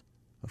channels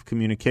of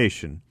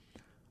communication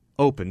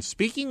open.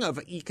 Speaking of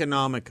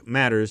economic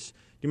matters, do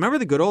you remember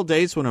the good old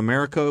days when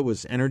America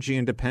was energy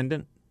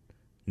independent?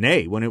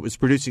 Nay, when it was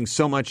producing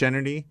so much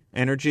energy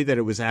that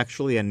it was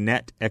actually a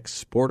net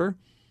exporter?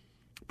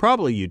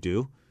 Probably you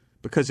do,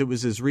 because it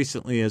was as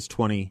recently as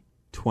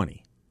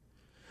 2020.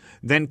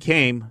 Then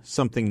came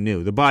something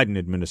new, the Biden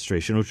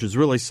administration, which was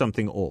really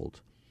something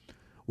old.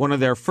 One of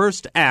their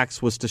first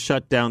acts was to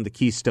shut down the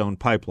Keystone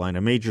Pipeline,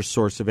 a major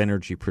source of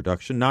energy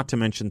production, not to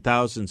mention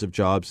thousands of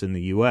jobs in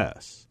the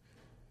U.S.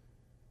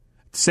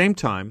 At the same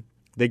time,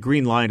 they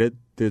green-lighted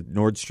the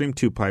Nord Stream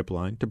 2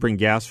 pipeline to bring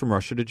gas from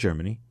Russia to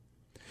Germany.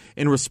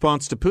 In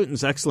response to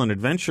Putin's excellent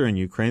adventure in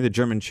Ukraine, the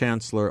German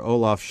Chancellor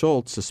Olaf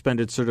Scholz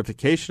suspended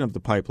certification of the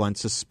pipeline.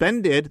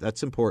 Suspended,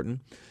 that's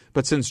important.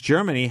 But since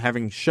Germany,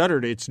 having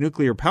shuttered its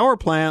nuclear power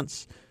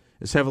plants,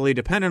 is heavily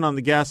dependent on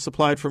the gas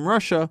supplied from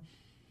Russia,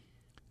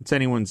 it's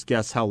anyone's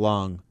guess how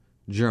long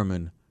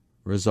German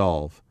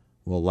resolve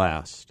will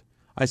last.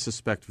 I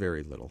suspect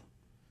very little.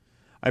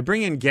 I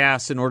bring in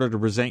gas in order to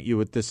present you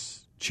with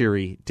this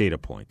cheery data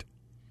point.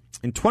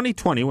 In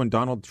 2020, when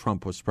Donald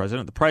Trump was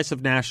president, the price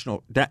of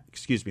natural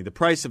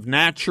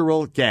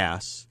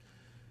gas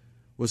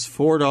was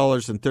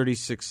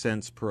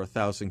 $4.36 per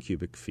 1,000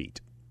 cubic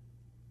feet.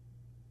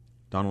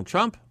 Donald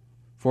Trump,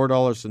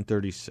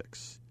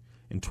 $4.36.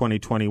 In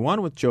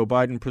 2021, with Joe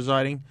Biden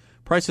presiding,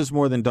 prices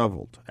more than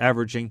doubled,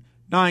 averaging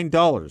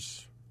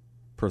 $9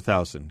 per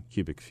 1,000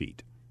 cubic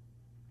feet.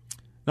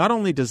 Not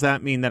only does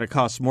that mean that it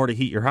costs more to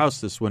heat your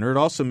house this winter, it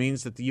also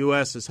means that the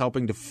U.S. is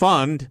helping to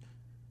fund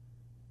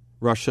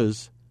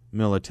Russia's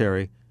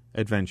military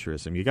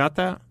adventurism. You got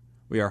that?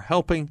 We are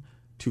helping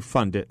to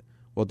fund it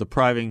while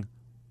depriving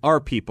our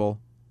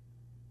people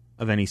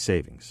of any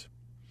savings.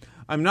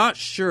 I'm not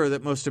sure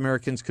that most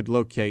Americans could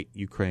locate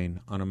Ukraine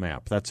on a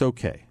map. That's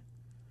okay.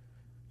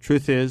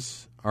 Truth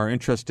is, our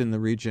interest in the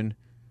region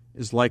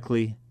is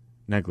likely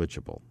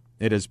negligible.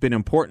 It has been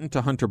important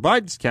to Hunter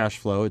Biden's cash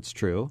flow, it's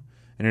true,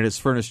 and it has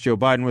furnished Joe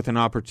Biden with an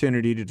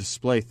opportunity to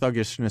display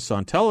thuggishness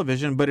on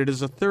television, but it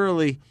is a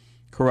thoroughly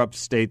corrupt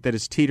state that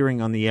is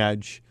teetering on the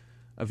edge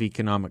of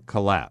economic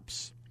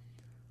collapse.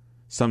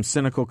 Some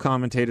cynical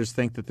commentators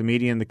think that the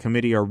media and the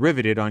committee are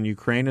riveted on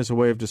Ukraine as a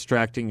way of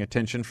distracting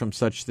attention from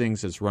such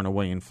things as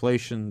runaway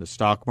inflation, the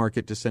stock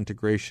market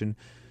disintegration,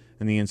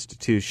 and the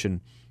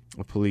institution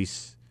of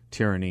police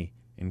tyranny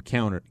in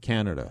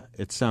Canada.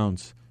 It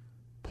sounds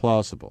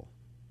plausible.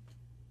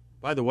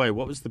 By the way,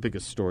 what was the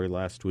biggest story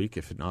last week,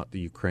 if not the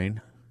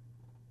Ukraine?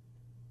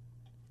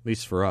 At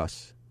least for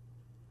us.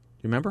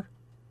 Do you remember?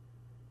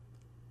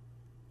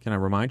 Can I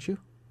remind you?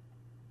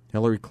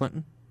 Hillary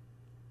Clinton?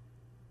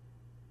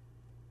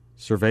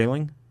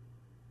 Surveilling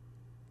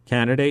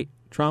candidate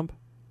Trump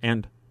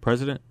and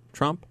President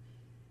Trump,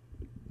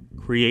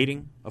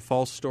 creating a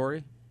false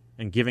story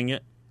and giving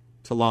it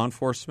to law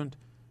enforcement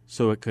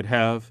so it could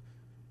have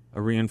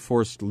a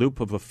reinforced loop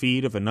of a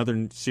feed of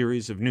another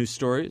series of news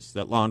stories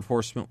that law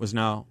enforcement was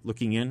now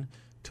looking in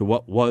to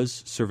what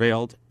was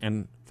surveilled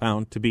and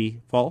found to be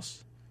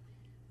false.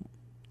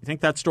 You think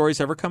that story's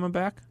ever coming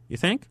back? You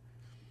think?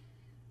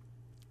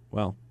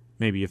 Well,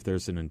 maybe if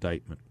there's an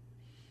indictment.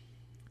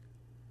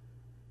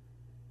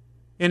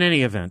 In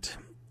any event,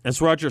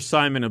 as Roger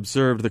Simon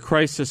observed, the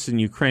crisis in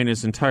Ukraine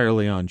is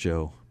entirely on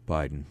Joe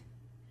Biden.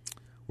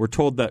 We're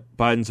told that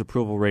Biden's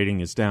approval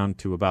rating is down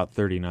to about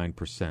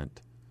 39%.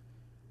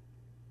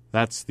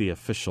 That's the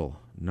official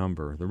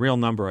number. The real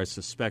number, I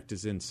suspect,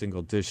 is in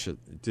single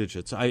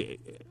digits.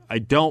 I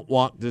don't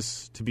want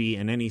this to be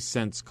in any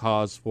sense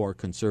cause for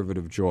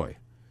conservative joy.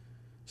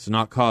 It's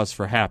not cause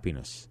for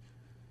happiness.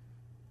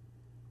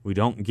 We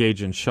don't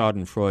engage in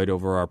schadenfreude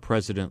over our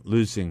president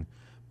losing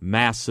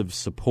massive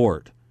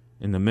support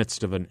in the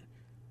midst of a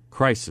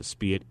crisis,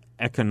 be it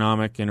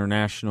economic,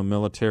 international,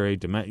 military,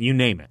 you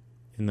name it.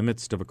 In the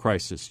midst of a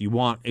crisis, you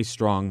want a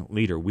strong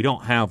leader. We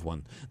don't have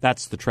one.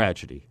 That's the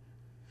tragedy.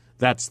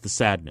 That's the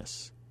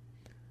sadness.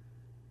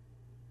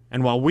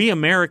 And while we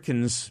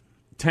Americans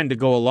tend to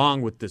go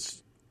along with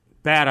this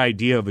bad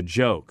idea of a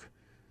joke,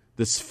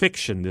 this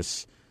fiction,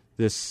 this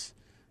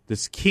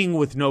king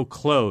with no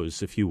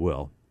clothes, if you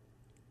will,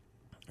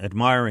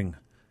 admiring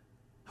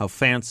how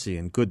fancy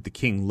and good the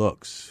king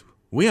looks.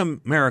 We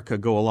America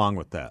go along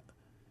with that.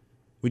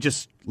 We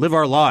just live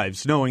our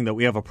lives knowing that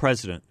we have a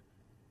president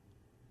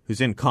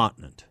who's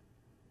incontinent.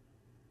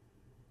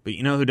 But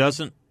you know who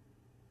doesn't?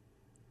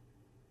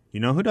 You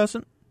know who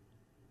doesn't?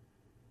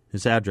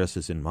 His address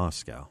is in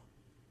Moscow.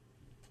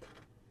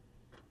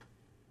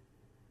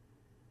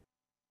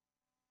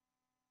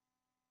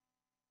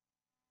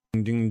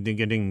 Ding, ding,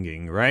 ding,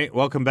 ding, right?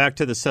 Welcome back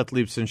to the Seth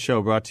Leibsohn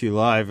Show, brought to you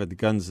live at the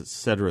Guns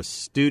Etc.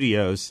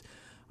 Studios.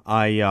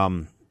 I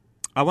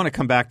want to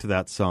come back to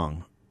that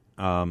song.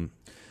 The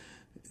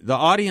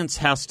audience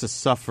has to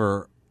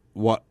suffer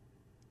what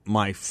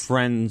my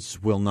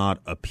friends will not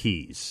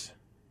appease.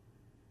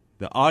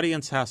 The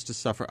audience has to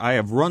suffer. I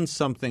have run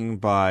something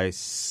by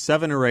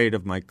 7 or 8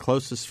 of my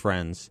closest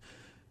friends.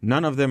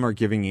 None of them are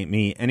giving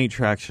me any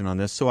traction on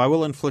this, so I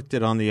will inflict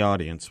it on the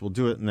audience. We'll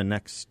do it in the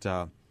next...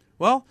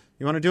 Well,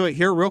 you want to do it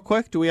here real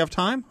quick? Do we have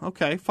time?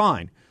 Okay,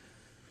 fine.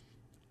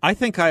 I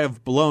think I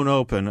have blown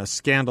open a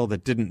scandal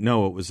that didn't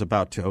know it was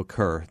about to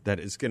occur, that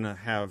is going to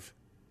have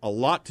a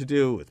lot to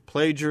do with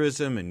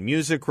plagiarism and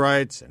music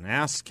rights and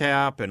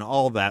ASCAP and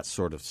all that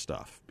sort of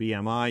stuff.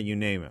 BMI, you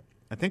name it.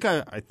 I think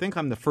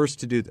I'm the first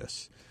to do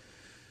this.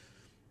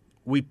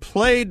 We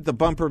played the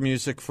bumper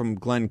music from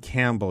Glenn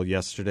Campbell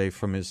yesterday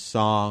from his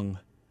song.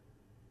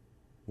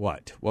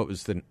 What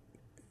was it?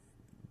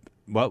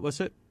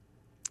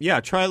 Yeah,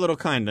 Try a Little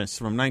Kindness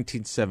from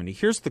 1970.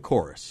 Here's the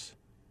chorus.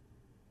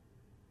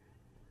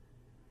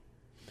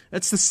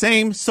 It's the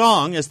same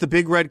song as the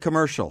Big Red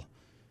commercial.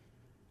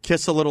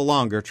 Kiss a Little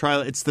Longer.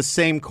 It's the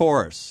same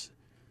chorus.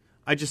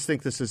 I just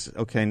think this is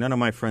okay. None of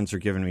my friends are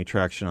giving me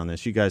traction on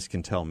this. You guys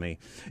can tell me.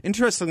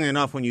 Interestingly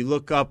enough, when you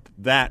look up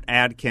that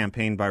ad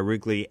campaign by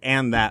Wrigley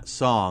and that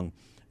song,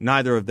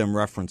 neither of them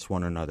reference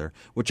one another,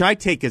 which I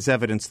take as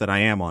evidence that I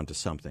am onto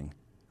something.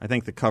 I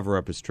think the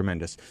cover-up is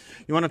tremendous.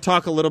 You want to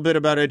talk a little bit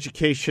about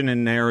education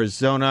in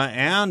Arizona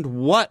and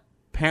what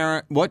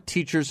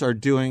teachers are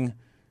doing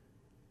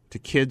to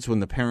kids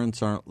when the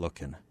parents aren't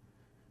looking.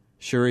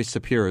 Shuri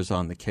Sapir is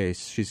on the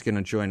case. She's going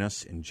to join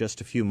us in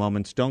just a few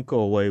moments. Don't go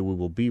away. We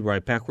will be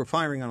right back. We're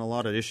firing on a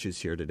lot of issues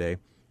here today.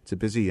 It's a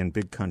busy and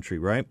big country,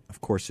 right?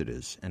 Of course it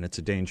is. And it's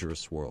a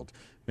dangerous world,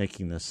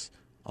 making this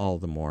all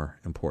the more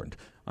important.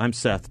 I'm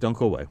Seth. Don't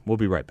go away. We'll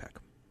be right back.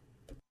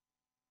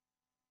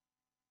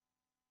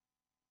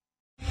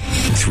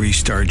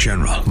 3-star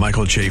General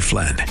Michael J.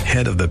 Flynn,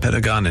 head of the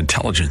Pentagon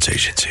Intelligence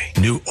Agency,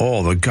 knew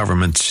all the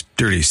government's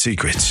dirty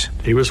secrets.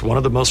 He was one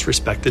of the most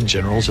respected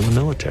generals in the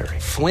military.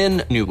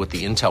 Flynn knew what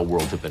the intel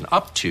world had been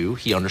up to.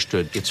 He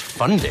understood its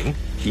funding.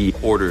 He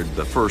ordered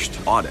the first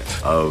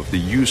audit of the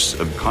use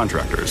of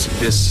contractors.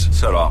 This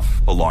set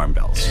off alarm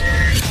bells.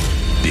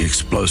 The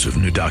explosive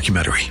new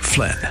documentary,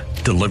 Flynn,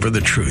 Deliver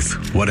the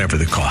Truth, Whatever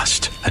the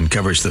Cost,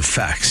 uncovers the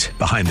facts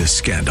behind this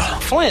scandal.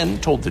 Flynn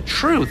told the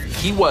truth.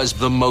 He was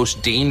the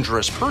most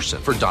dangerous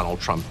person for Donald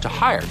Trump to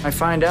hire. I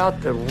find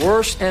out the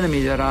worst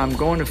enemy that I'm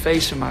going to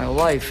face in my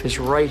life is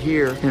right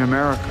here in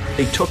America.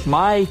 They took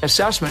my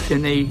assessment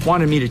and they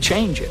wanted me to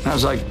change it. And I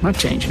was like, I'm not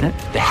changing it.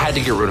 They had to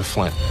get rid of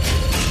Flynn.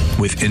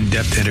 With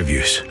in-depth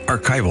interviews,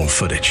 archival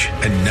footage,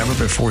 and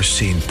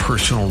never-before-seen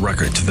personal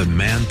records of the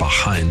man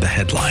behind the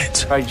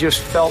headlines. I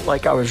just felt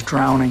like I was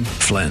drowning.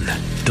 Flynn,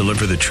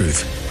 Deliver the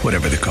Truth,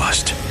 Whatever the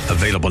Cost.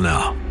 Available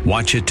now.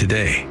 Watch it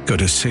today. Go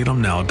to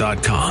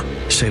salemnow.com.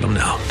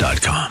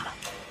 salemnow.com.